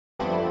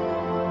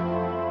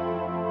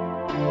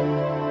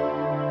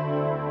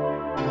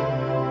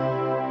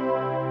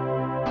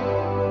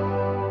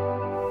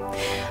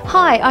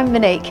Hi, I'm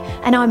Monique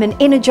and I'm an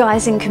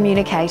energising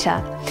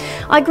communicator.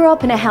 I grew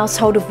up in a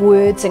household of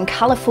words and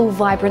colourful,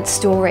 vibrant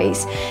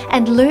stories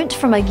and learnt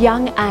from a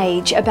young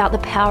age about the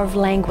power of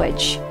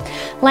language.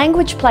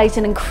 Language plays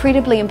an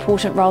incredibly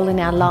important role in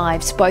our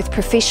lives, both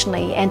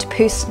professionally and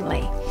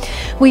personally.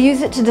 We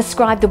use it to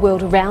describe the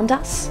world around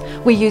us,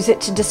 we use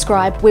it to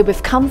describe where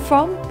we've come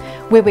from,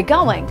 where we're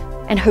going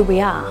and who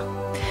we are.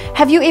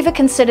 Have you ever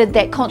considered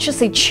that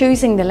consciously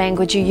choosing the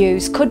language you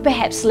use could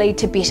perhaps lead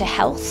to better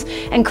health,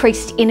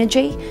 increased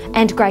energy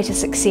and greater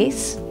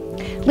success?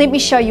 Let me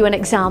show you an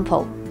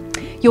example.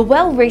 You're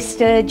well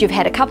rested, you've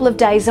had a couple of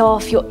days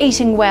off, you're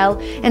eating well,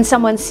 and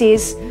someone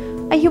says,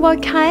 "Are you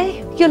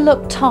okay? You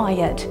look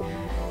tired."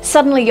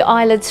 Suddenly your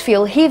eyelids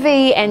feel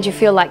heavy and you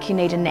feel like you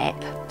need a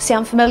nap.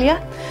 Sound familiar?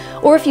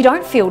 Or if you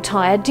don't feel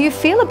tired, do you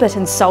feel a bit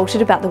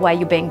insulted about the way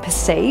you're being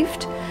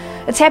perceived?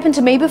 It's happened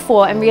to me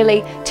before, and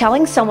really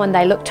telling someone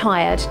they look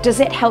tired, does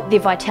that help their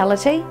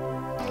vitality?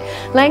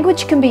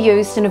 Language can be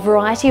used in a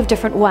variety of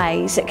different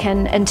ways. It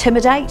can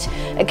intimidate,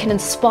 it can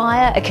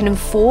inspire, it can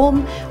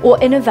inform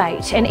or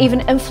innovate and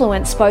even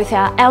influence both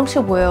our outer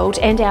world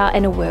and our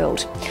inner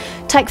world.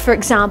 Take for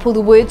example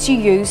the words you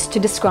use to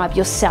describe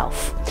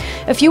yourself.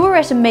 If you were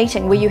at a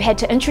meeting where you had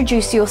to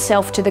introduce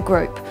yourself to the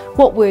group,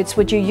 what words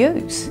would you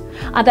use?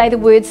 Are they the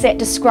words that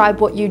describe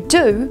what you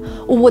do,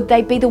 or would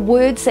they be the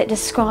words that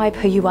describe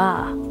who you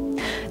are?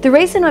 The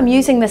reason I'm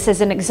using this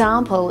as an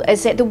example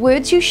is that the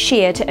words you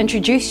share to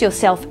introduce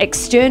yourself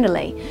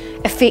externally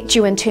affect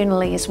you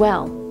internally as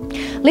well.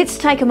 Let's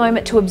take a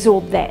moment to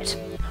absorb that.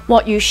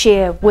 What you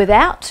share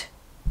without,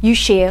 you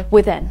share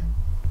within.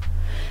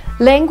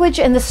 Language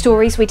and the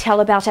stories we tell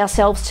about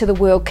ourselves to the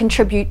world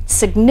contribute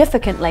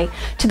significantly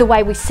to the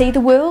way we see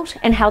the world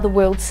and how the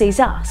world sees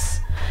us.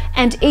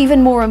 And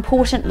even more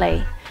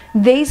importantly,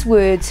 these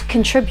words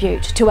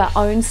contribute to our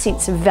own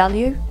sense of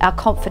value, our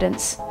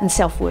confidence and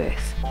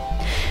self-worth.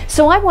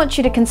 So I want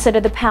you to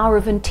consider the power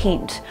of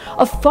intent,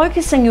 of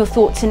focusing your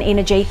thoughts and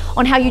energy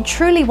on how you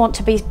truly want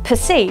to be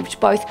perceived,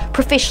 both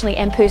professionally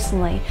and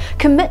personally.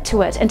 Commit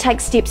to it and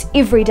take steps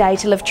every day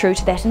to live true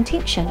to that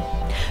intention.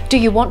 Do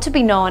you want to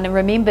be known and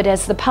remembered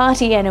as the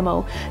party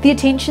animal, the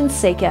attention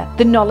seeker,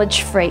 the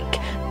knowledge freak,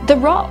 the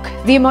rock,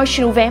 the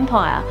emotional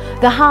vampire,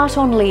 the heart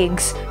on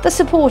legs, the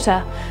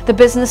supporter, the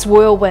business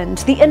whirlwind,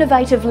 the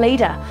innovative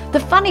leader, the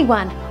funny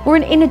one, or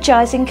an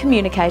energising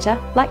communicator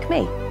like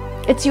me?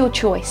 It's your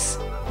choice.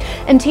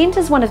 Intent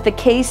is one of the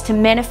keys to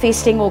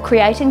manifesting or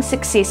creating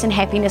success and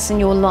happiness in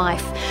your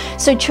life.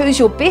 So choose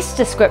your best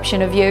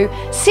description of you,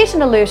 set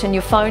an alert in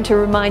your phone to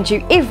remind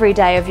you every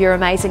day of your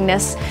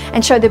amazingness,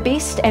 and show the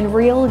best and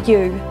real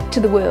you to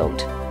the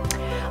world.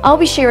 I'll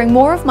be sharing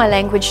more of my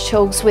language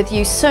tools with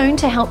you soon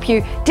to help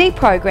you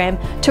deprogram,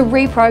 to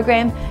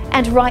reprogram,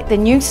 and write the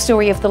new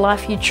story of the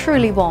life you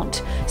truly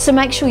want. So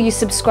make sure you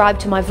subscribe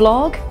to my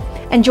vlog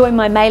and join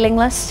my mailing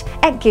list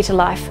at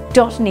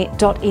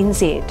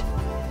getalife.net.nz.